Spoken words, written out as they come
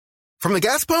From the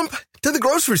gas pump to the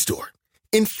grocery store,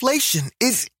 inflation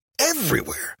is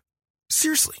everywhere.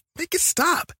 Seriously, make it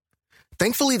stop.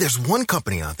 Thankfully, there's one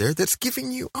company out there that's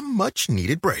giving you a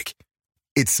much-needed break.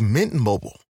 It's Mint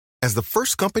Mobile. As the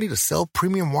first company to sell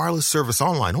premium wireless service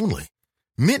online only,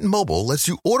 Mint Mobile lets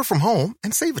you order from home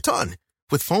and save a ton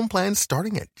with phone plans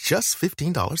starting at just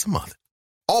 $15 a month.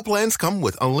 All plans come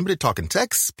with unlimited talk and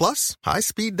text, plus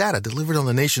high-speed data delivered on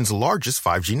the nation's largest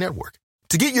 5G network.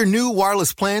 To get your new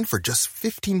wireless plan for just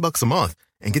 $15 a month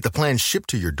and get the plan shipped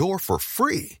to your door for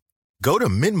free, go to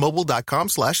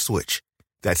mintmobile.com/switch.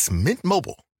 That's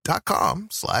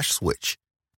mintmobile.com/switch.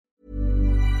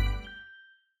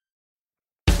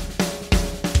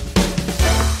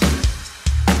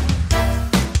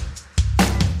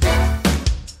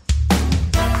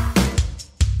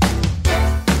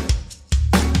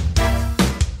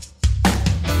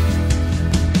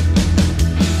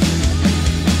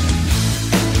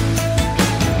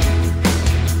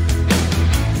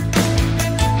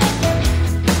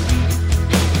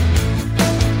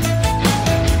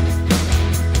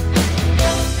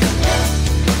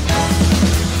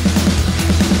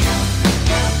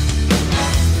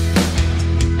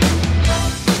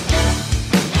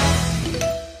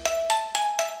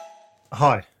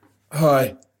 Hi.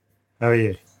 Hi. How are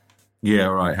you? Yeah,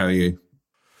 all right. How are you?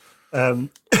 Do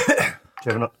you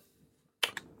have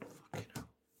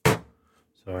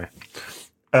Sorry.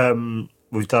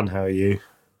 We've done How Are You?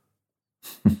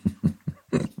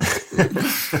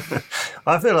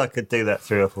 I feel I could do that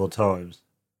 3 or 4 times.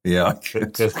 Yeah, I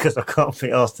could. Because I can't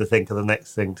be asked to think of the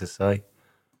next thing to say.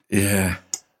 Yeah.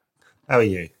 How are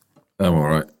you? I'm all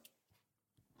right.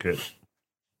 Good.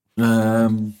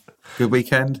 Good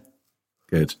weekend?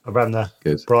 Good. I ran the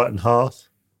Good. Brighton Hearth.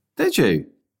 Did you?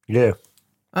 Yeah.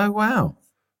 Oh, wow.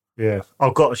 Yeah.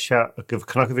 I've got a shout.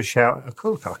 Can I give a shout? Of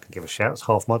course I can give a shout. It's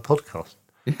half my podcast.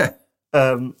 Yeah.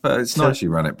 But it's nice you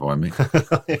ran it by me.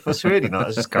 It was really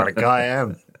nice. That's the kind of guy I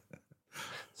am.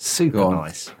 Super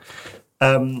nice.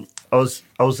 I was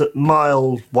at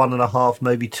mile 1.5,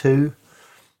 maybe 2,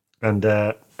 and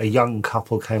a young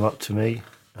couple came up to me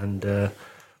and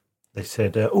they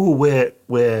said,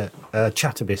 we're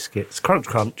Chatter Biscuits, crunch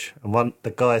crunch. And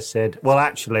the guy said, well,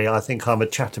 actually, I think I'm a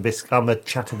Chatter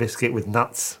Biscuit with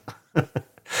nuts. It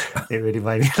really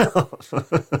made me laugh.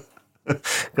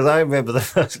 Because I remember the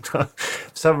first time,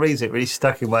 for some reason, it really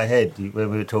stuck in my head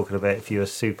when we were talking about if you're a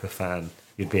super fan,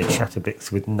 you'd be a Chatterbix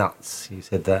with nuts. You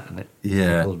said that, and it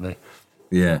tickled me.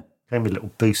 Yeah. Gave me a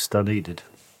little boost I needed.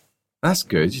 That's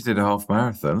good. You did a half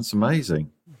marathon. That's amazing.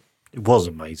 It was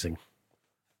amazing.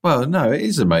 Well, no, it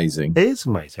is amazing. It is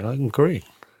amazing. I agree.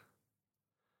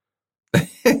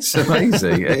 It's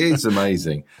amazing. It is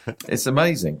amazing. It's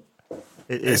amazing.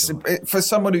 It is. For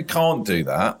someone who can't do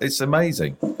that, it's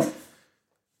amazing.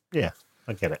 Yeah,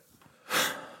 I get it.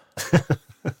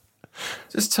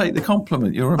 Just take the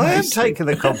compliment. You're amazing. I am taking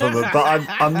the compliment, but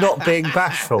I'm not being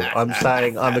bashful. I'm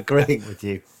saying I'm agreeing with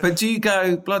you. But do you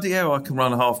go, bloody hell, I can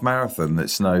run a half marathon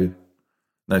that's no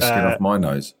skin off my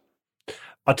nose?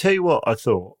 I'll tell you what I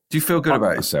thought. Do you feel good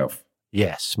about yourself?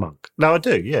 Yeah, smug. No, I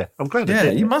do, yeah. I'm glad I did.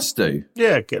 Yeah, you must do.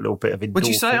 Yeah, get a little bit of endorphin. Would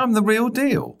you say I'm the real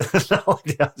deal? No,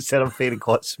 I said I'm feeling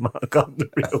quite smug. I'm the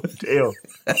real deal.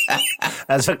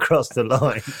 As I crossed the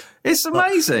line. It's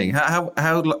amazing. How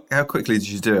quickly did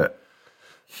you do it?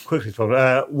 Quickly,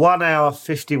 1 hour,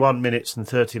 51 minutes and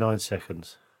 39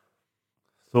 seconds.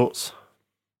 Thoughts?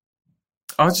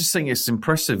 I just think it's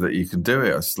impressive that you can do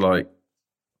it. It's like...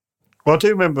 Well, I do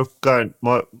remember going...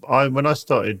 When I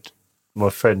started... My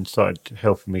friend started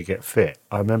helping me get fit.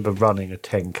 I remember running a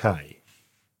 10K,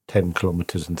 10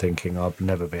 kilometres, and thinking I'd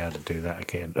never be able to do that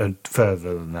again, and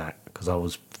further than that, because I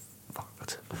was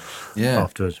fucked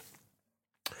afterwards.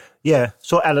 Yeah,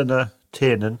 saw Eleanor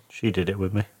Tiernan. She did it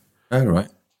with me. Oh, right.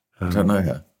 I don't know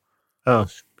her. Oh,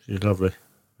 she's lovely.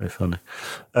 Very funny.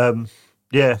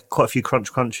 Yeah, quite a few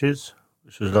crunches,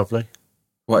 which was lovely.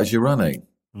 What, as you're running?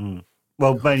 Mm.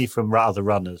 Well, mainly from other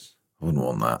runners. I wouldn't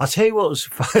want that. I'll tell you what was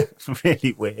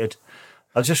really weird.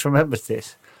 I just remembered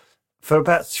this. For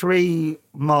about 3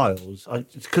 miles,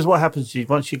 because what happens is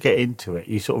once you get into it,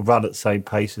 you sort of run at the same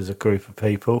pace as a group of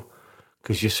people,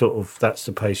 because that's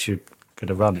the pace you're going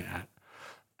to run it at.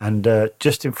 And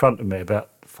just in front of me, about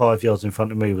 5 yards in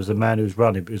front of me, was a man who was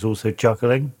running, but was also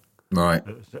juggling. Right.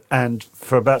 And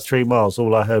for about 3 miles,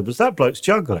 all I heard was, that bloke's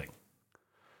juggling.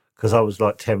 Because I was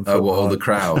like 10 foot. Oh, what, all the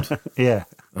crowd? Yeah.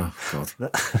 Oh, God.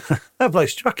 That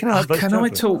bloke's juggling. Can I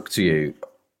talk to you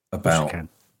about... Yes, you can.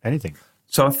 Anything.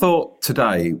 So I thought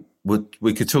today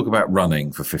we could talk about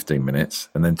running for 15 minutes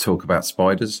and then talk about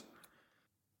spiders.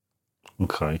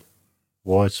 Okay.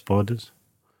 Why spiders?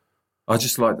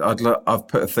 I've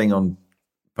put a thing on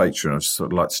Patreon. I just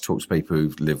sort of like to talk to people who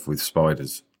live with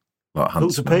spiders, like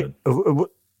huntsmen.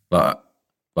 Like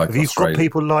have you Australia. got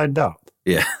people lined up?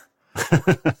 Yeah.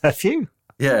 A few.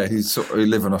 Yeah, who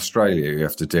live in Australia who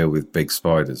have to deal with big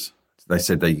spiders. They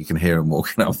said that you can hear them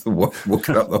walking up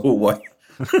the hallway.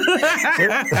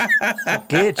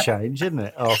 Gear change, isn't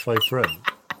it? Halfway through.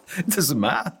 It doesn't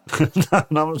matter. No, I'm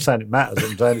not saying it matters.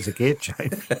 I'm saying it's a gear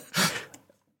change.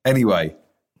 Anyway.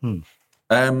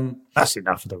 That's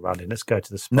enough of the running. Let's go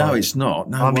to the spiders. No, it's not.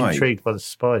 No I'm way. intrigued by the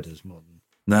spiders more than...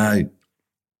 No.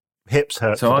 Hips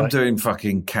hurt So today. I'm doing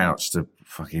fucking couch to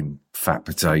fucking fat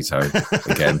potato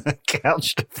again.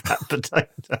 Couch to fat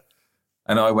potato.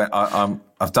 And I went,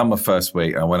 I've done my first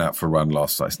week and I went out for a run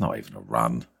last night. It's not even a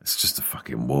run. It's just a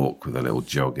fucking walk with a little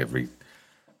jog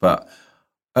But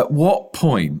at what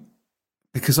point,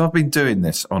 because I've been doing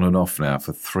this on and off now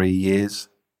for 3 years,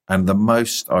 and the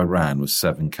most I ran was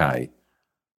 7K.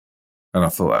 And I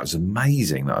thought that was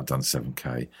amazing that I'd done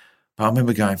 7K. But I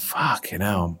remember going, fucking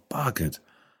hell, I'm buggered.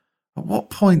 At what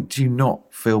point do you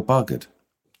not feel buggered?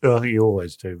 Well, I think you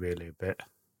always do, really, a bit.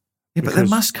 Yeah, but there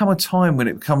must come a time when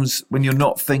you're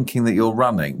not thinking that you're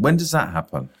running. When does that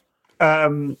happen?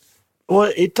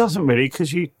 Well, it doesn't really,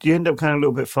 because you end up going a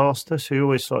little bit faster, so you're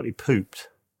always slightly pooped.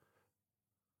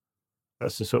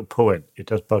 That's the sort of point. It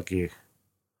does bug you.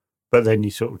 But then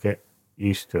you sort of get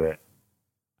used to it.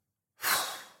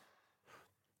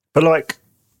 But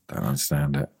Don't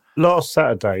understand it. Last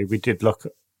Saturday,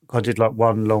 I did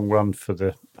one long run for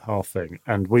the half thing,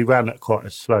 and we ran at quite a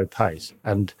slow pace,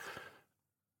 and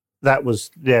that was,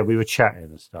 we were chatting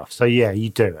and stuff. So, you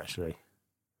do, actually.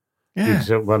 Yeah. You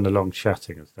sort of run along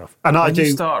chatting and stuff. And when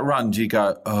you start a run, do you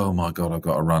go, oh, my God, I've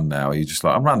got to run now? Or are you just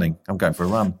like, I'm running. I'm going for a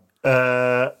run.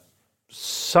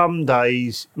 Some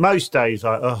days, most days,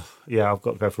 I've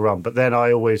got to go for a run. But then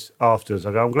I always, afterwards,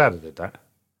 I go, I'm glad I did that.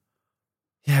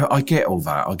 Yeah, I get all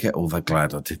that. I get all that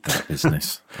glad I did that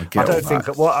business. I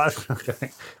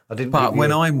didn't. But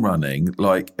when I'm running,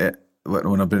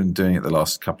 when I've been doing it the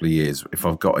last couple of years, if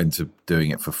I've got into doing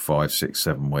it for 5, 6,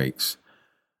 7 weeks,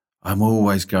 I'm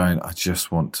always going, I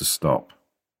just want to stop.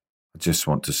 I just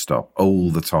want to stop.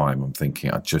 All the time I'm thinking,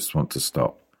 I just want to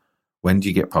stop. When do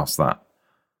you get past that?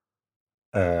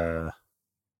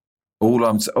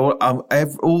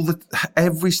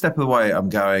 Every step of the way I'm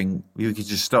going, you could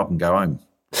just stop and go home.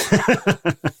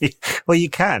 Well, you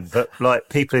can, but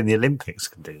people in the Olympics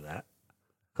can do that,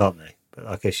 can't they? But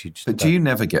I guess you just. But do you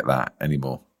never get that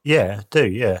anymore? Yeah, I do,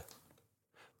 yeah.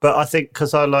 But I think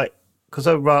because I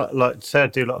run, say I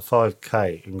do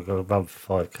 5K and go run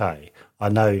for 5K, I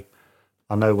know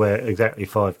where exactly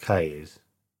 5K is.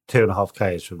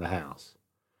 2.5K is from the house.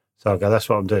 So I go, that's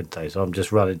what I'm doing today. So I'm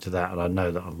just running to that, and I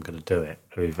know that I'm going to do it,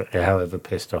 however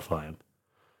pissed off I am.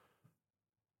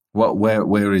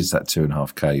 Where is that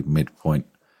 2.5K midpoint?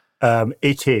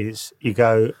 It is. You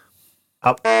go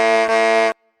up.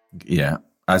 Yeah,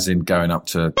 as in going up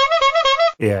to.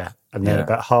 Yeah, and then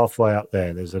about halfway up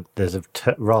there, there's a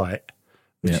right,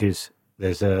 which is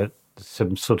there's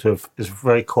some sort of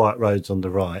very quiet roads on the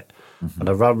right, and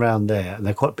I run round there, and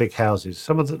they're quite big houses.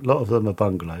 A lot of them are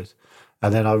bungalows,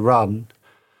 and then I run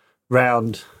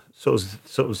round. Sort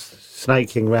of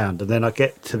snaking round, and then I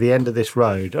get to the end of this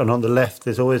road, and on the left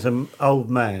there's always an old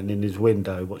man in his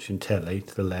window watching telly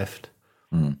to the left.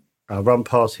 I run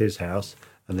past his house,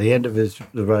 and the end of the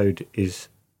road is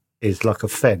like a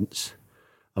fence,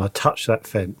 and I touch that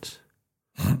fence,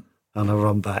 and I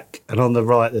run back. And on the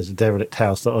right there's a derelict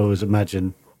house that I always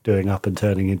imagine doing up and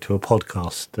turning into a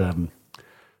podcast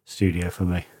studio for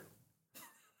me.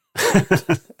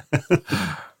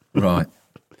 Right.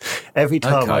 Every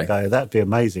time I go, that'd be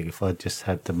amazing if I just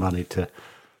had the money to.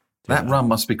 That run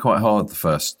must be quite hard the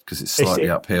first because it's slightly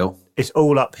uphill. It's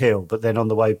all uphill, but then on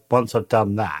the way, once I've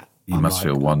done that, you must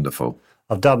feel wonderful.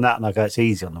 I've done that, and I go, it's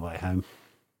easy on the way home.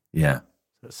 Yeah.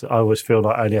 So I always feel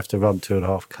like I only have to run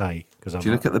 2.5K because. Do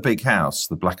you look at the big house,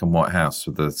 the black and white house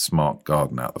with the smart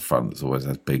garden out the front? That always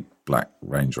has big black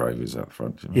Range Rovers out the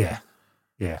front. You know?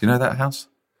 Yeah. Do you know that house?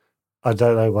 I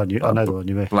don't know one. I know the one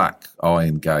you mean. Black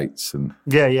iron gates and.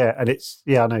 Yeah, and it's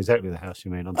I know exactly the house you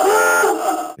mean.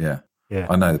 Yeah. Yeah.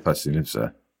 I know the person who lives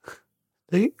there.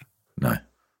 Do you? No.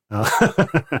 Oh.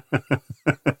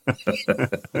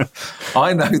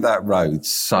 I know that road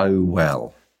so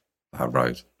well. That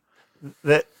road.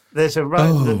 There's a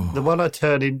road, the one I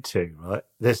turn into, right?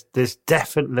 There's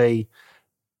definitely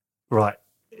right.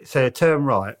 So turn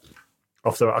right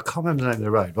off the. I can't remember the name of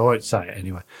the road, but I won't say it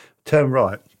anyway. Turn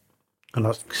right, and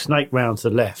I snake round to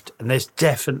the left, and there's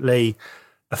definitely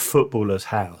a footballer's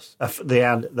house.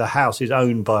 The house is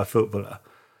owned by a footballer.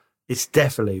 It's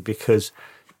definitely because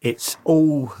it's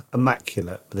all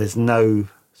immaculate, but there's no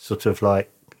sort of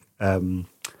like.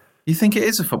 You think it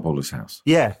is a footballer's house?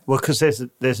 Yeah, well, because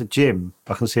there's a gym.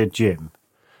 I can see a gym.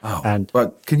 Oh, and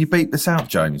well, can you beat this out,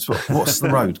 James? What's the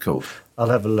road called? I'll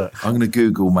have a look. I'm going to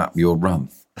Google map your run.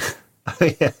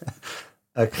 Yeah.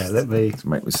 Okay, let me to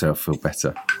make myself feel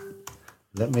better.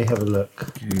 Let me have a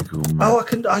look. Google map. Oh, I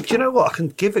can. Do you know what? I can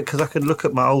give it because I can look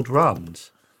at my old runs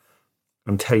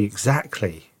and tell you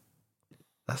exactly.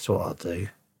 That's what I'll do.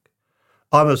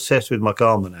 I'm obsessed with my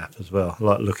Garmin app as well. I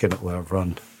like looking at where I've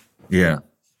run. Yeah.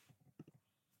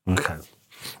 Okay.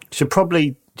 Should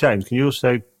probably, James, can you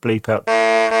also bleep out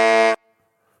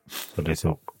what I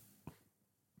thought?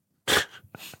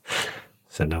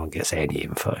 So no one gets any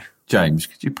info. James,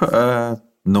 could you put a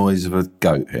noise of a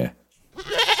goat here?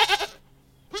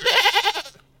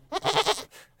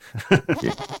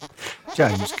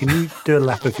 James, can you do a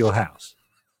lap of your house?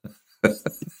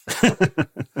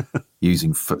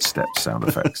 Using footstep sound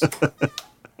effects.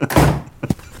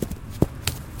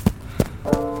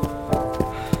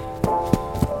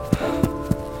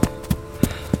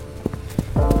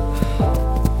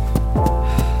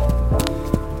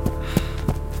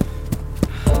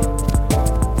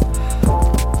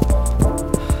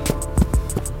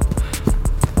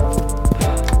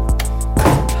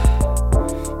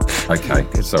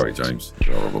 Okay, sorry, James.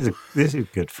 This is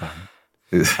good fun.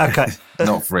 Okay.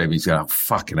 Not for him. He's going,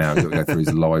 fucking hell, I've got to go through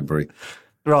his library.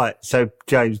 Right, so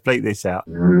James, bleep this out.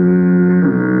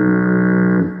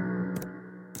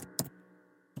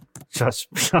 Shall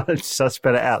I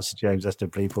spell it out so James has to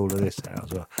bleep all of this out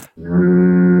as well?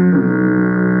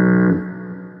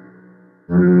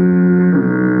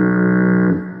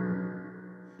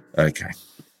 Okay,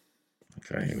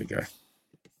 here we go.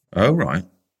 Oh, right.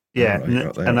 Yeah,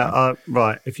 right,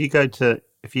 right. If you go to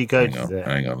there,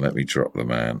 hang on. Let me drop the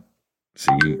man.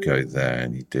 So you go there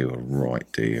and you do a right,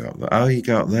 do you up there? Oh, you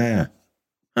go up there.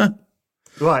 Huh.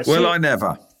 Right. Well, I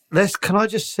never. Can I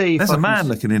just see? There's a man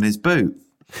looking in his boot.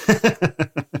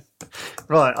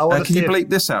 Right. I want to. Can you bleep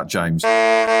this out, James?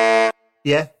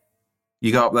 Yeah.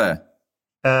 You go up there.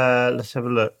 Let's have a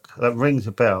look. That rings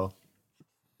a bell.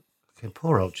 Okay,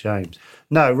 poor old James.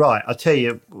 No, right. I'll tell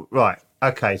you. Right.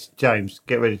 Okay, so James,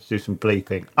 get ready to do some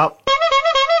bleeping. Up.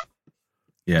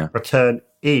 Yeah. Return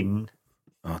in.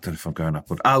 Oh, I don't know if I'm going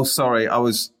upward. Oh, sorry.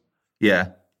 Yeah.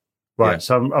 Right, yeah.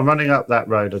 so I'm running up that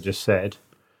road I just said.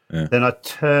 Yeah. Then I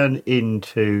turn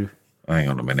into... Hang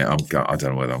on a minute. I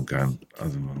don't know whether I'm going... I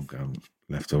don't know if I'm going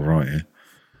left or right here.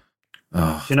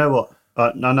 Oh. Do you know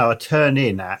what? No, I turn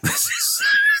in at...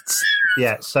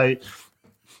 Yeah, so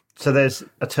there's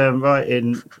a turn right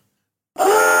in...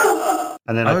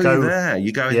 And then I go there.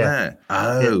 You go in there.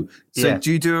 Oh, so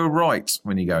do you do a right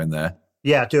when you go in there?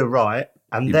 Yeah, I do a right,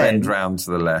 and you then bend round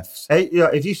to the left.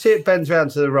 If you see it bends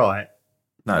round to the right,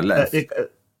 no left.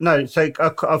 No, so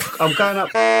I'm going up.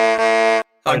 I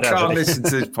can't listen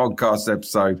to this podcast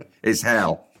episode. It's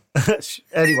hell.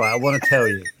 Anyway, I want to tell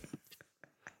you.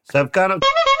 So I've gone up.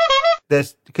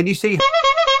 Can you see?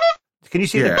 Can you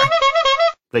see the?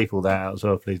 Bleep all that out as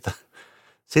well, please.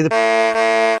 See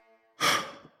the.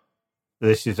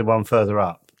 This is the one further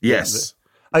up. Yes.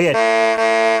 Oh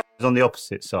yeah, it's on the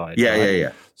opposite side. Yeah, right?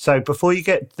 yeah. So before you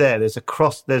get there, there's a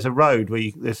road where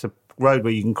you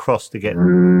can cross to get. Oh,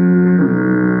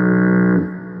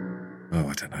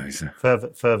 I don't know. Is there?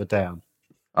 Further down.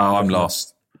 Oh, I'm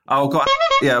lost. Oh, I've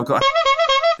got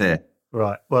there.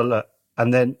 Right. Well, look,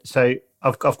 and then so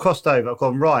I've crossed over. I've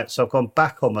gone right, so I've gone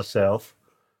back on myself.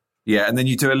 Yeah, and then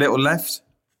you do a little left.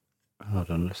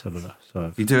 Hold on, let's have a look.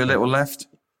 So you do a little left.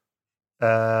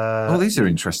 These are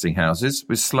interesting houses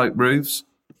with sloped roofs.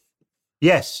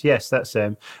 Yes, that's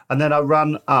them. And then I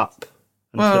run up.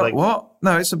 Well, what?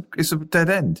 No, it's a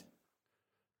dead end.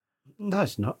 No,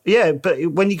 it's not. Yeah, but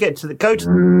when you get to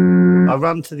I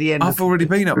run to the end. I've already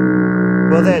been up.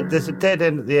 Well, there's a dead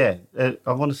end at the end.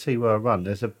 I want to see where I run.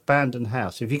 There's an abandoned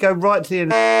house. If you go right to the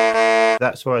end,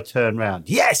 that's where I turn round.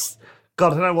 Yes!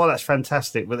 God, I don't know why that's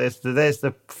fantastic, but there's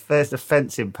the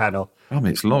fencing panel. I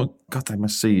mean, it's long. God, they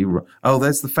must see you. Oh,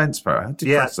 there's the fence panel. How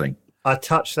depressing. Yeah, I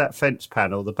touched that fence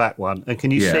panel, the back one, and can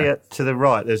you see it to the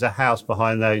right? There's a house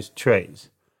behind those trees.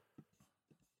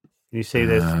 Can you see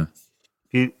this?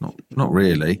 Not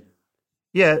really.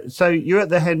 Yeah, so you're at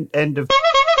the end of...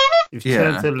 If you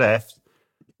turn to the left...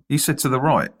 You said to the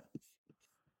right.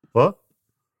 What?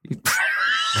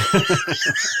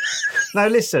 No,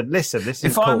 listen. This is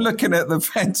if I'm looking at the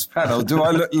fence panel, do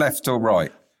I look left or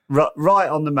right? Right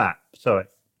on the map. Sorry.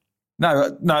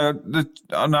 No,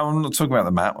 I'm not talking about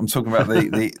the map. I'm talking about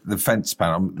the fence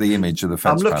panel, the image of the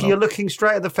fence panel. You're looking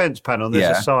straight at the fence panel and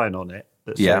there's a sign on it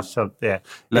that says something. Yeah.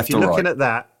 Left if you're or looking right? at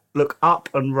that, look up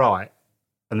and right,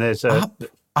 and there's a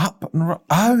up and right.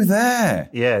 Oh, there.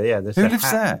 yeah. There's Who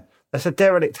lives there? That's a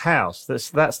derelict house.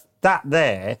 That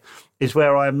there is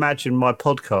where I imagine my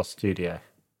podcast studio.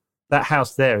 That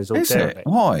house there is all Is derelict. it?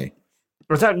 Why?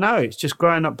 I don't know. It's just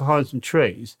growing up behind some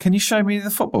trees. Can you show me the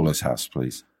footballer's house,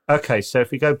 please? Okay, so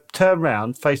if we go turn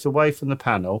round, face away from the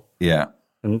panel, Yeah.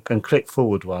 and click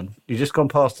forward one, you've just gone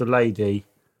past a lady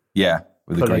Yeah.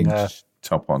 With the Pulling green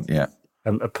top on. Yeah.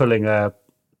 pulling a,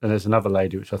 and there's another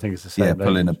lady which I think is the same. Yeah. lady.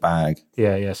 Pulling a bag.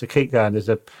 Yeah. So keep going. There's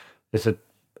a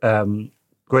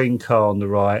green car on the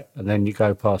right, and then you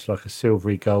go past like a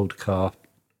silvery gold car.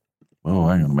 Oh,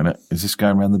 hang on a minute. Is this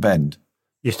going around the bend?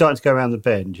 You're starting to go around the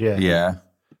bend, yeah. Yeah.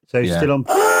 So you're Yeah. still on.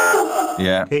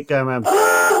 Yeah. Keep going around.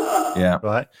 Yeah.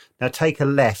 Right now, take a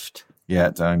left. Yeah.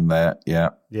 Down there. Yeah.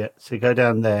 Yeah. So you go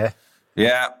down there,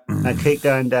 Yeah. and keep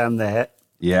going down there.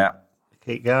 Yeah.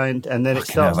 Keep going, and then it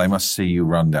Yeah, starts. they must see you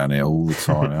run down here all the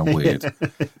time. How weird.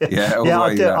 Yeah. All the Yeah,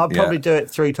 way down. I'll probably do it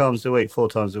 3 times a week, 4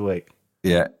 times a week.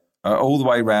 Yeah. All the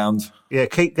way round. Yeah,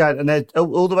 keep going, and then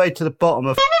all the way to the bottom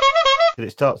of, and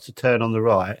it starts to turn on the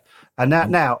right. And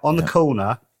now on the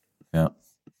corner, Yeah.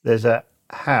 there's a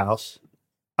house.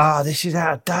 This is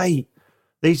out of date.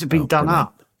 These have been done brilliant.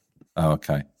 up. Oh,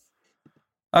 okay.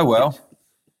 Oh, well.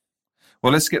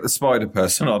 Well, let's get the spider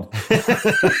person on. Does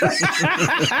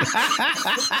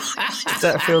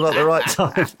that feel like the right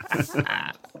time?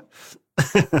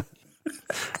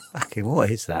 Fucking, what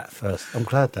is that first? I'm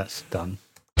glad that's done.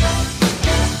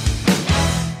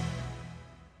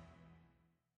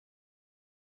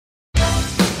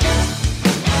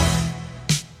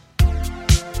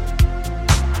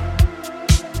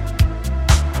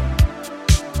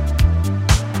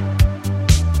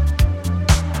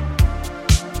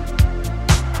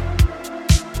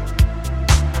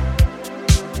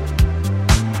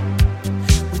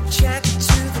 Chat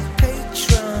to the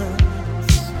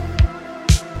patrons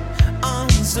on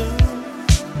Zoom.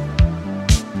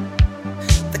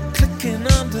 They're clicking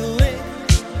on the link.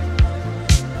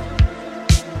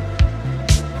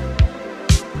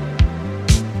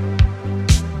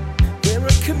 We're a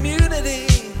community,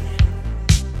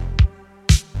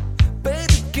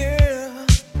 baby girl.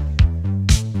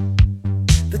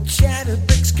 The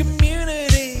Chatterbox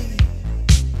community,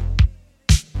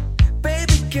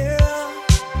 baby girl.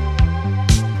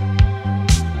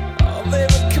 Oh, they're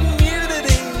a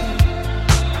community,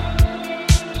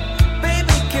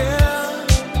 baby girl.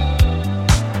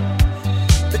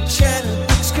 The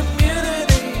Chatterbox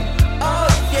community, oh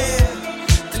yeah.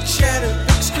 The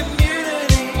Chatterbox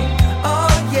community,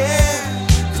 oh yeah.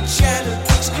 The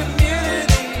Chatterbox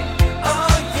community,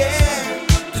 oh yeah.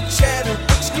 The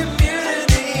Chatterbox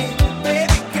community,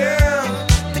 baby girl.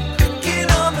 They're cooking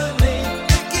on the link,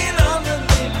 cooking on the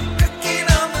link, cooking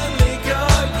on the link, oh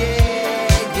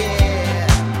yeah, yeah.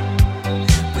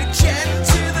 We chat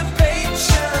to the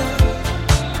patron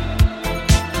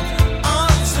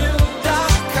on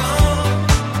Zoom.com.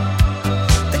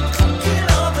 They're cooking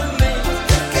on the link,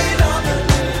 cooking on the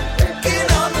link, cooking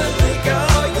on the link,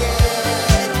 oh yeah,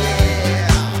 yeah.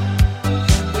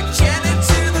 We chat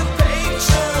to the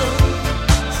patron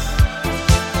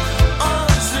on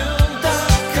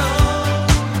Zoom.com.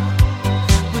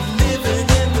 We're living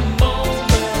in the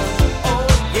moment, oh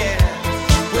yeah.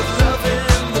 We're loving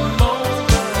the moment,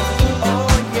 oh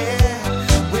yeah.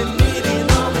 We're meeting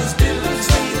all these dudes,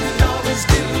 meeting all these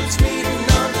dudes, meeting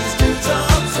all these dudes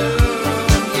on Zoom,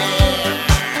 yeah.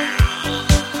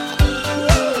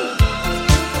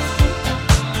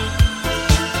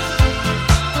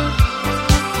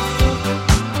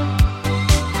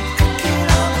 Cooking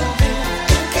on the link,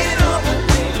 cooking on the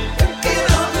link, cooking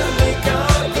on the link,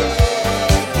 oh yeah,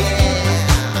 yeah.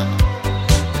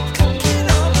 Cooking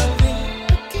on the link,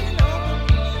 cooking on the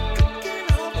link,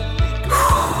 cooking on the link,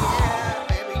 oh yeah,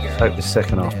 baby girl. Hope the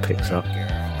second half picks up.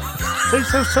 Please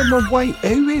have someone wait.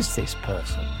 Who is this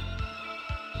person?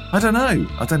 I don't know.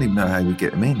 I don't even know how we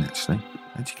get them in, actually.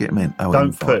 How'd you get them in? Oh, Don't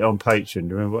invite. put it on Patreon. Do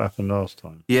you remember what happened last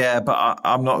time? Yeah, but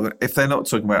I'm not. If they're not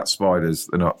talking about spiders,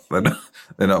 they're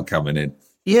not coming in.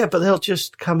 Yeah, but they'll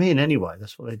just come in anyway.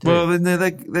 That's what they do. Well, then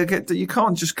they get. You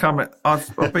can't just come.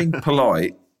 I've been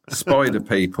polite. Spider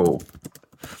people.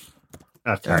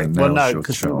 okay. Okay, Well, now's no, your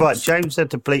because chance. right, James said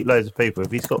to bleep loads of people.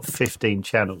 If he's got 15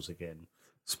 channels again,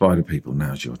 Spider people.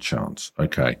 Now's your chance.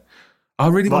 Okay. I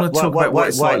really want to Wait, talk wait, about what wait,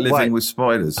 it's like wait, living wait. with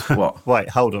spiders. What? wait,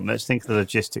 hold on. Let's think of the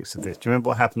logistics of this. Do you remember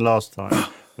what happened last time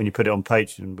when you put it on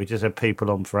Patreon? We just had people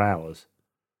on for hours.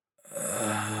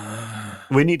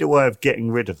 We need a way of getting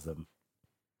rid of them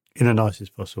in the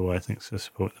nicest possible way. I think to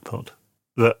support the pod.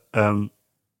 But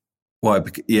Why?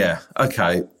 Yeah.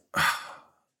 Okay.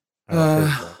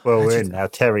 Well, we're in now.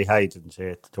 Terry Hayden's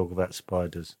here to talk about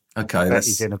spiders. Okay, Bet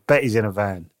he's in a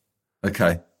van.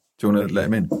 okay. Do you want to let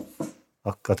him in?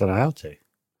 I don't know how to.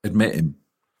 Admit him.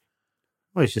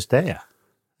 Well, he's just there.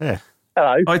 Yeah.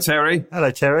 Hello. Hi, Terry.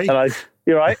 Hello, Terry. Hello.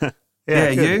 You all right?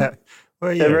 Yeah, good. you?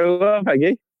 Where are Yeah, you? very well, thank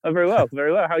you. I'm very well,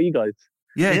 very well. How are you guys?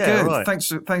 Yeah, Yeah, good. right.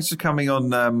 Thanks for coming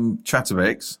on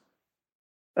Chatterbox.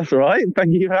 That's all right.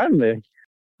 Thank you for having me.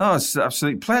 Oh, it's an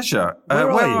absolute pleasure. Where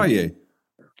Where are are you?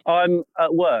 I'm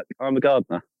at work. I'm a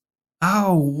gardener.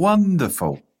 Oh,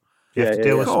 wonderful. Do you have to Yeah,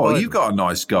 deal yeah, with Oh, spiders? you've got a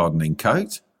nice gardening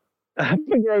coat. Thank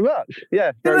you very much.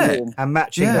 Yeah, very Isn't it? warm. And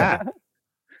matching Yeah. that.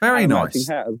 Very And a nice.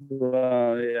 Matching hat as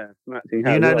well. Yeah, matching Are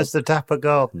hat. you known as as the Dapper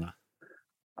Gardener?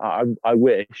 well. I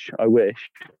wish. I wish.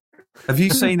 Have you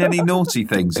seen any naughty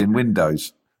things in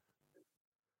Windows?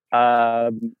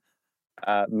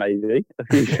 Maybe a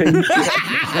few things.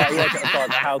 I work at a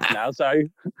private house now, so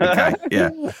Okay, yeah.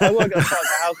 I work at a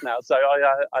private house now, so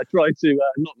I try to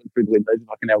not look through the windows if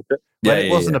I can help it. When Yeah, it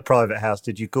yeah, wasn't yeah. a private house,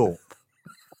 did you gawp?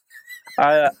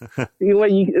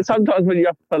 Sometimes when you're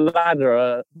up a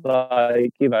ladder, on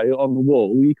the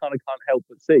wall, you kind of can't help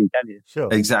but see, can you? Sure.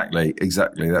 Exactly.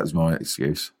 That was my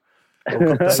excuse.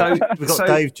 So, So- we've got so-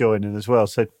 Dave joining as well.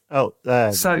 So,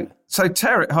 there. So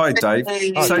Terry, hi Dave.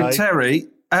 Hi, So Dave. Terry,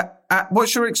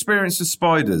 what's your experience with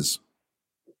spiders?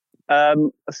 I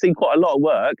see quite a lot of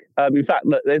work. In fact,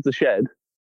 look, there's a shed,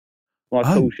 my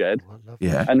Oh. tool shed, Oh, I love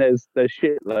Yeah. and there's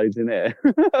shitloads in there.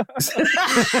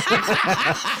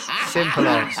 Simple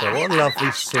answer. What a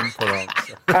lovely simple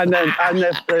answer. and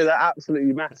they're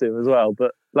absolutely massive as well.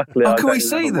 But luckily, Oh, I can don't we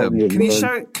see have a them? problem Can you with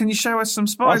them. show? Can you show us some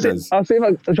I'll spiders? see if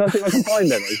I can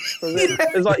find any.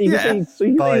 There's like you can see, so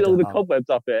you can see all the Spider. cobwebs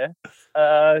up here.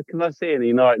 Can I see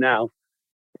any right now?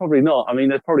 Probably not. I mean,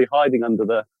 they're probably hiding under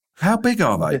the. How big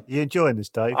are they? You enjoying this,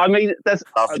 Dave? I mean,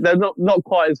 they're not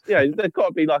quite as they've got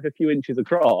to be like a few inches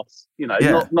across.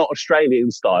 Yeah. Not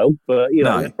Australian style, but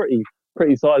No. they're pretty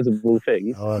sizable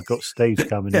things. Oh, I've got Steve's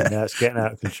coming in now. It's getting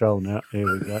out of control now. Here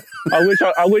we go.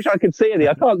 I wish I could see any.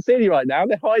 I can't see any right now.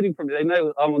 They're hiding from me. They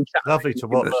know I'm on chat. Lovely to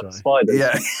watch, though. Spiders.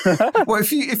 Yeah. Well,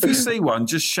 if you see one,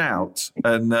 just shout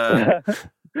and.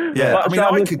 Yeah, But I mean, so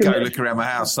I'm I could go looking at- look around my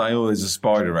house saying, "Oh, there's a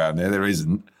spider around there." There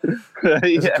isn't. There's a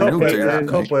Yeah. We'll do cobweb, that, a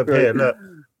cobweb here. Look.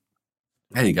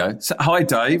 There you go. So, hi,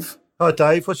 Dave. Hi,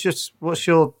 Dave. What's your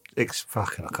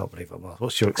fucking? I can't believe I'm asked.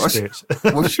 What's your experience?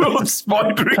 What's your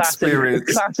spider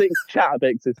experience? Classic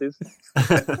chatterbix, this is.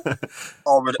 I'd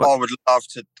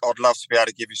love to be able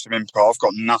to give you some info. I've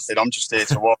got nothing. I'm just here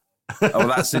to watch. Oh,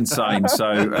 that's insane.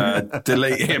 So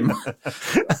delete him.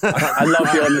 I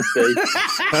love your honesty.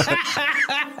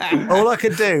 All I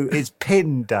can do is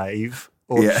pin Dave.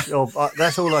 Or, Yeah.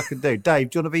 That's all I can do. Dave,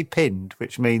 do you want to be pinned?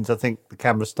 Which means I think the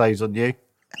camera stays on you.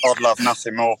 I'd love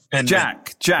nothing more. Pin me.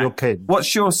 Jack, You're pinned.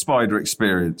 what's your spider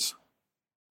experience?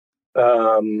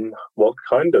 What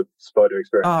kind of spider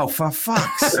experience? Oh, for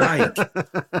fuck's sake.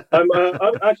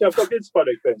 I've got good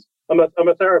spider experience. I'm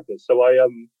a therapist, so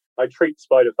I treat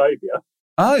spider phobia,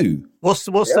 Oh, What's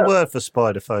the Yeah. word for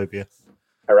spider phobia?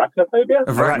 arachnophobia.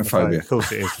 arachnophobia. Of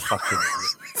course it is. Fucking.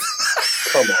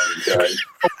 Come on, Joe.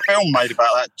 A film made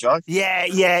about that, Joe.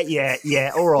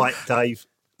 Yeah. All right, Dave.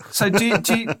 So do you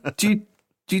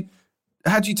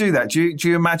how do you do that? Do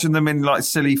you imagine them in like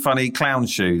silly, funny clown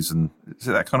shoes and is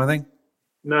it that kind of thing?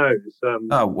 No, it's,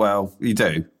 Oh well, you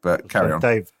do, but carry on.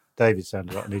 David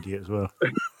sounded like an idiot as well.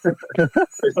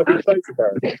 it's like a safety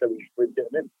therapy, so we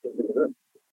get them in.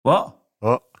 What?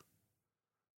 What?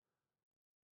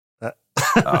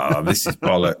 Oh, this is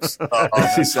bollocks.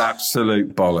 This is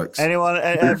absolute bollocks. Anyone?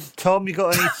 Tom, you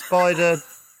got any spider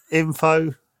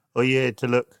info? Or you here to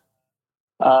look?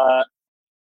 A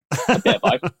bit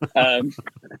of both.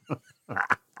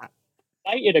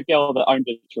 Dated a girl that owned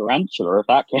a tarantula, if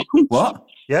that counts. What?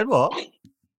 You had what?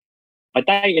 I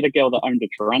dated a girl that owned a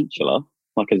tarantula,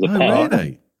 like as a Oh, pet.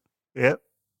 really? Yep.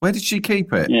 Where did she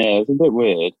keep it? Yeah, it was a bit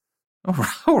weird.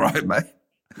 All right, mate.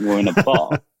 We're in a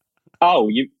bar.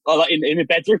 Like in a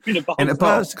bedroom in a bar. In a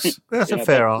box. That's In a a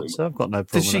fair bedroom. answer. I've got no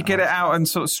problem. Did she with get that. it out and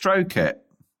sort of stroke it?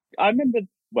 I remember.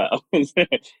 Well,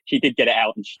 she did get it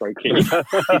out and stroke it.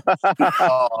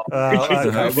 Oh,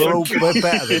 Okay. We're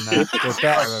better than that. We're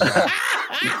better than that.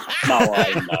 No,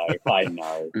 I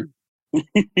know.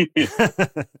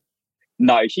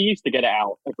 No, she used to get it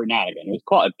out every now and again. It was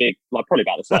quite a big, like probably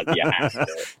about the size of your hand.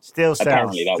 Still sounds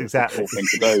Apparently that was exactly. the cool thing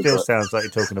to do, Still but- sounds like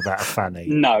you're talking about a fanny.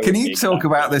 No. Can you talk exactly.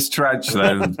 about this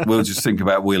tarantula and we'll just think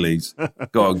about willies?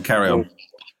 Go on, carry on.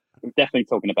 We're definitely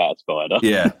talking about a spider.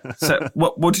 Yeah. So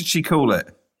what did she call it?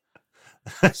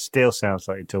 Still sounds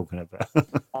like you're talking about.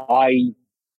 I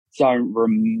don't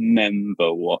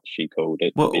remember what she called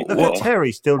it. to What- be what- fair.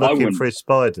 Terry's still I looking wouldn't- for his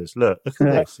spiders. Look at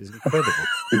this. It's incredible.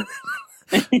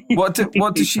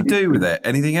 What does she do with it?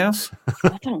 Anything else?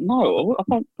 I don't know. I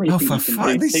don't really Oh, think for you can fuck,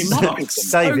 do this too is much not- with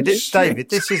them. David, Oh, this, shit. David,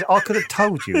 this is. I could have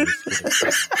told you this. would have been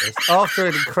this. After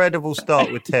an incredible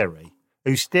start with Terry,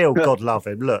 who's still, God love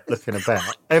him, looking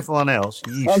about. Everyone else,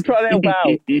 I'm trying to help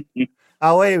out.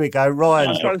 Oh, here we go.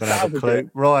 Ryan's I'm not going trying to to have a salvage clue. it.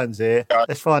 Ryan's here.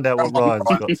 Let's find out what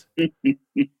Ryan's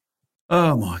got.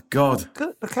 Oh my God!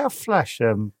 Look how flash.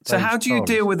 So Dave's how do you Charles.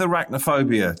 deal with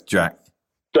arachnophobia, Jack?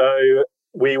 So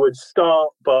we would start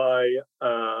by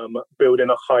building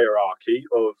a hierarchy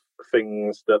of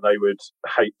things that they would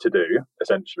hate to do,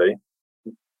 essentially,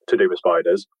 to do with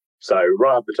spiders. So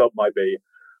right up the top might be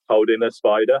holding a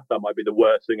spider. That might be the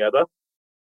worst thing ever.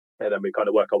 And then we kind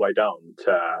of work our way down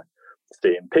to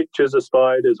seeing pictures of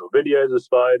spiders or videos of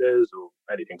spiders or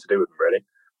anything to do with them, really.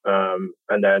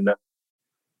 And then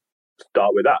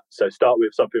start with that. So start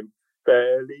with something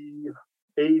fairly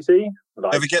easy.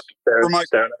 Like Ever get staring at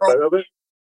a photo of it.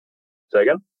 Say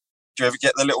again? Do you ever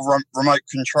get the little remote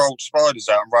controlled spiders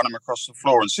out and run them across the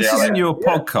floor and see This how isn't they your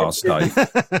podcast, Dave.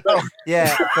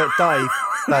 Yeah, but Dave,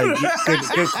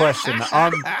 good question.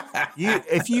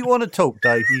 If you want to talk,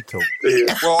 Dave, you talk.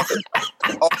 Well,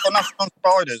 I've got nothing on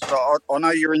spiders, but I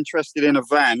know you're interested in a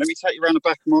van. Let me take you around the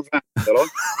back of my van, shall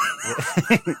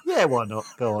I? Yeah, why not?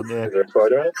 Go on, yeah. Is there a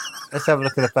spider in it? Let's have a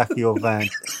look at the back of your van.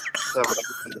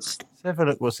 Let's Let's have a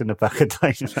look what's in the back of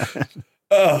Dave's van.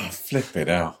 Oh, flip it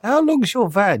out. How long's your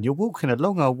van? You're walking a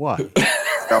long old way.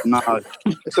 Oh, no,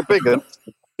 it's a big one.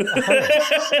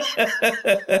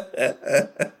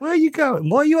 Where are you going?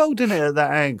 Why are you holding it at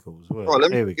that angle as well? Right,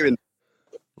 let Here me we give go. you.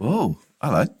 Oh,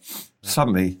 hello.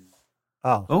 Suddenly,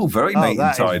 Oh, very neat and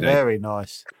that is tidy. very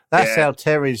nice. That's Yeah. how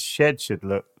Terry's shed should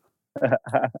look.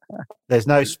 There's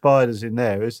no spiders in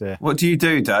there, is there? What do you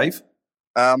do, Dave?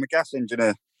 I'm a gas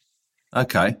engineer.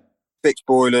 Okay. Fix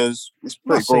boilers. It's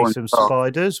pretty Must see boring some stuff.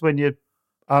 spiders when you're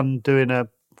undoing a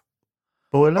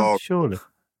boiler, Oh. surely.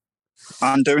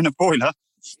 I'm doing a boiler.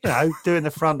 You know, doing the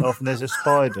front off and there's a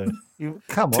spider.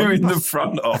 Come on. Doing you the must-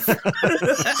 front off.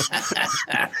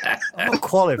 I'm not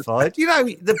qualified. You know,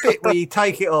 the bit where you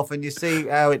take it off and you see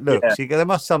how it looks. You go, there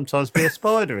must sometimes be a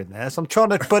spider in there. So I'm trying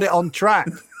to put it on track.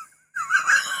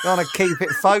 Trying to keep it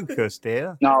focused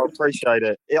here. No, I appreciate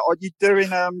it. Are you doing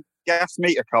gas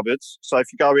meter cupboards? So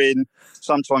if you go in,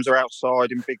 sometimes they're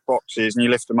outside in big boxes and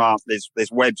you lift them up, there's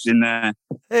webs in there.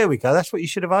 There we go. That's what you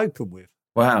should have opened with.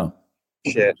 Wow.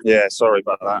 Shit. Yeah, sorry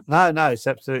about that. No, it's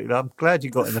absolutely. I'm glad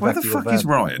you got in the Where back the of your fuck is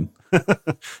van.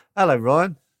 Ryan? Hello,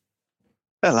 Ryan.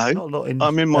 Hello. Not a lot in.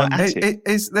 I'm in my attic.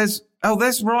 There's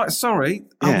Ryan. Sorry.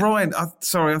 Yeah. Oh, Ryan.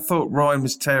 Sorry, I thought Ryan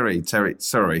was Terry.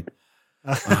 Sorry.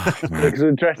 Because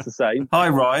we're dressed the same. Hi,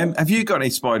 Ryan. Have you got any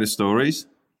spider stories?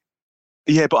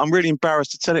 Yeah, but I'm really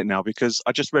embarrassed to tell it now because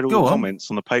I just read all Go the on. comments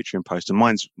on the Patreon post and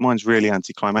mine's really Well,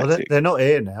 anticlimactic. they're not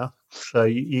here now, so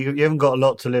you haven't got a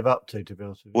lot to live up to be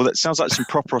honest with you. Well, that sounds like some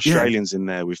proper Australians in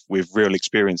there with real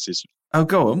experiences. Oh,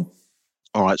 go on.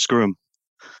 All right, screw them.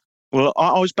 Well,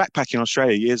 I was backpacking in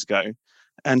Australia years ago,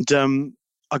 and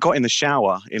I got in the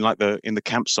shower in the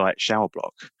campsite shower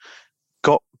block.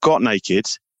 Got naked,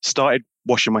 started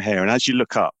washing my hair, and as you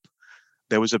look up,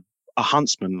 there was a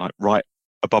huntsman like right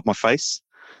above my face.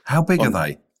 How big are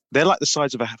they? They're like the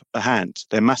size of a hand.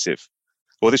 They're massive.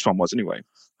 Well, this one was anyway.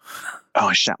 Oh,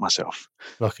 I shat myself.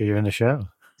 Lucky you're in the show.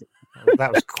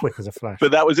 That was quick as a flash.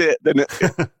 But that was it. Then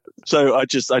so I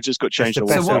just got changed. the I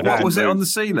best So wasn't what allowed was to it on move. the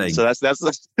ceiling? So that's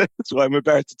why I'm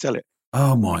embarrassed to tell it.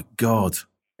 Oh my God.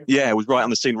 Yeah, it was right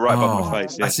on the scene, right above my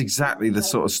face. Yeah. That's exactly the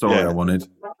sort of story Yeah. I wanted.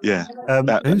 Yeah.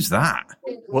 Who's that?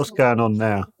 What's going on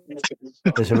now?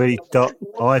 There's a really dark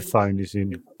iPhone is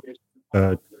in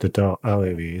the dark. Oh,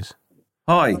 here he is.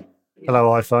 Hi. Hello,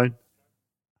 iPhone.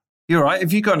 You all right?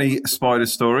 Have you got any spider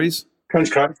stories? Crunch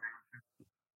crack.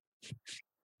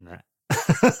 Nah.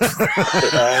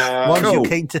 Uh, Ones cool. you're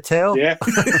keen to tell? Yeah.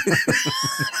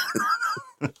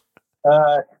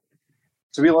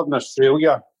 So we live in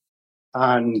Australia,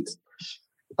 and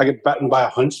I got bitten by a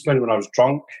huntsman when I was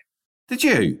drunk. Did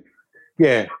you?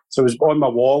 Yeah, so it was on my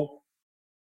wall,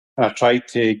 and I tried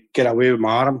to get away with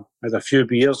my arm. I had a few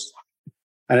beers,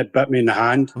 and it bit me in the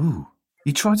hand. Ooh.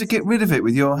 You tried to get rid of it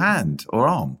with your hand or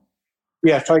arm?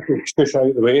 Yeah, I tried to push out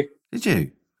of the way. Did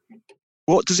you?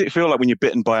 What does it feel like when you're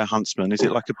bitten by a huntsman? Is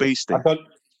it like a bee sting?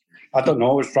 I don't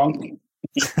know, I was drunk.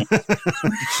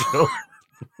 Sure.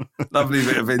 Lovely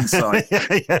bit of insight.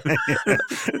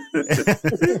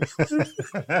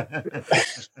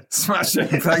 Smashing.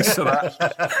 Thanks for that.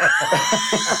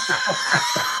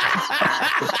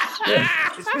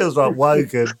 It feels like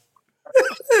Wogan.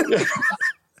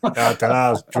 I don't know. I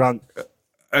was drunk.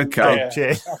 Okay. Oh,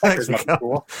 cheers. Thanks for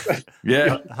coming.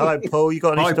 Yeah. Hello, Paul. You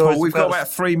got any Hi, stories? Paul. We've got about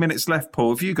 3 minutes left,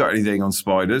 Paul. Have you got anything on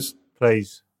spiders?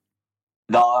 Please.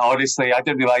 No, honestly, I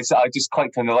didn't realise that. I just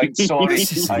clicked on the link. Sorry.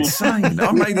 This is insane.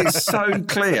 I made it so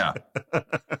clear.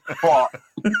 What?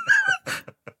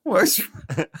 What's...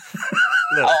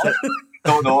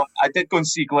 No. I did go and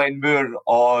see Glenn Moore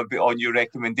on your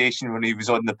recommendation when he was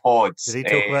on the pods. Did he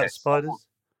talk about spiders?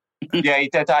 Yeah, he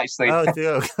did actually. Oh,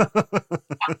 dear.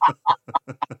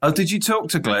 Oh, did you talk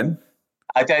to Glenn?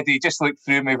 I did. He just looked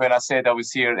through me when I said I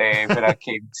was here when I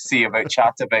came to see about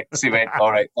Chatterbix. He went,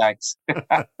 all right, thanks.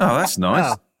 Oh, that's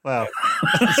nice. Wow.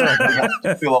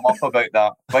 Fill him up about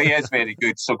that. But he is very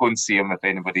good, so go and see him if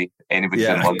anybody's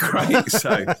Yeah, in London. great.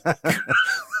 So,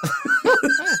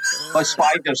 But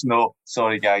spiders, no.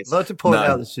 Sorry, guys. I'd like to point No.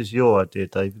 out this is your idea,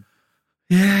 David.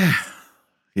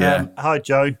 yeah. Hi,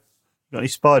 Joe. Got any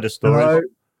spider stories?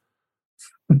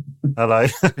 Hello.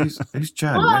 Who's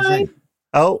Joe? Where's he?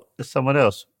 Oh, there's someone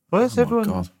else. Where's Oh, my everyone?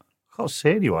 God. I can't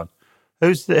see anyone.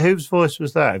 Whose voice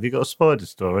was that? Have you got a spider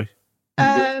story?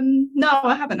 No,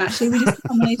 I haven't actually. We just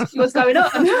come and see what's going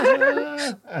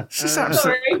on.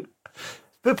 Sorry.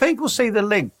 But people see the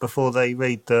link before they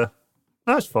read the.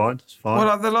 No, it's fine. It's fine.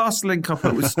 Well, the last link I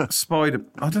put was spider.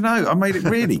 I don't know. I made it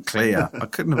really clear. I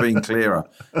couldn't have been clearer.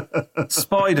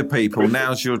 Spider people,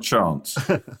 now's your chance.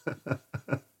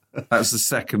 That's the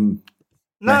second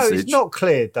no, message. it's not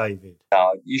clear, David.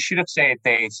 No, you should have said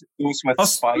those with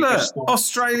spiders. Look,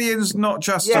 Australians, not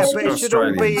just Yeah, but it should all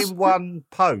Australians. be in one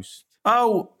post.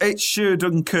 Oh, it should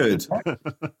and could.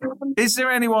 Is there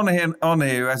anyone on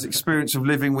here who has experience of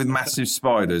living with massive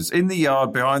spiders in the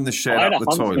yard, behind the shed, I had up a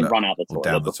the huntsman toilet, run out the or toilet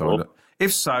down the before. toilet?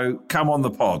 If so, come on the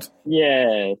pod.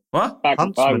 Yeah. What? Back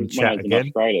when I Huntsman was chat in again.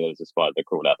 Australia, there was a spider that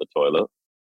crawled out the toilet.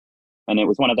 And it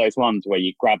was one of those ones where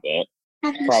you grab it,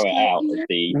 throw it out of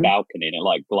the balcony, and it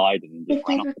like glided and just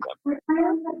ran off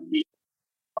again.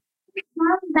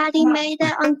 Daddy made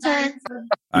it onto.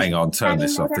 Hang on, turn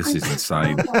this off. This is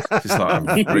insane. It's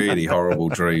like a really horrible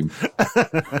dream.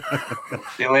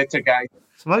 See you later, guys.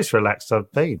 It's the most relaxed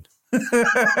I've been.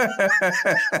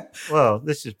 Well,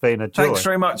 this has been a joy. Thanks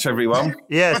very much, everyone.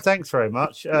 Yeah, thanks very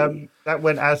much. That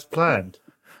went as planned,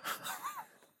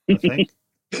 I think.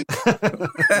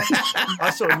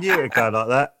 I sort of knew it would go like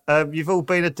that. You've all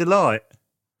been a delight.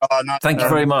 Thank you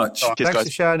very much. Thanks for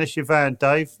showing us your van,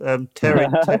 Dave. Terry,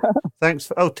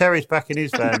 thanks. Terry's back in his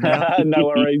van now. No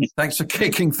worries. Thanks for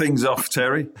kicking things off,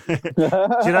 Terry. Do you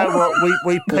know what?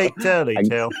 We peaked early,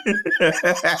 Till. I'll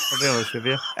be honest with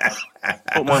you.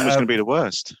 Thought mine was going to be the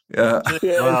worst. Yeah.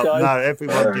 Well, no,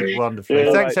 everyone did wonderfully.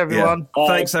 Yeah, Thanks, everyone.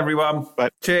 Thanks, everyone.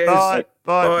 Bye. Cheers. Bye.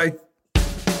 Bye. Bye.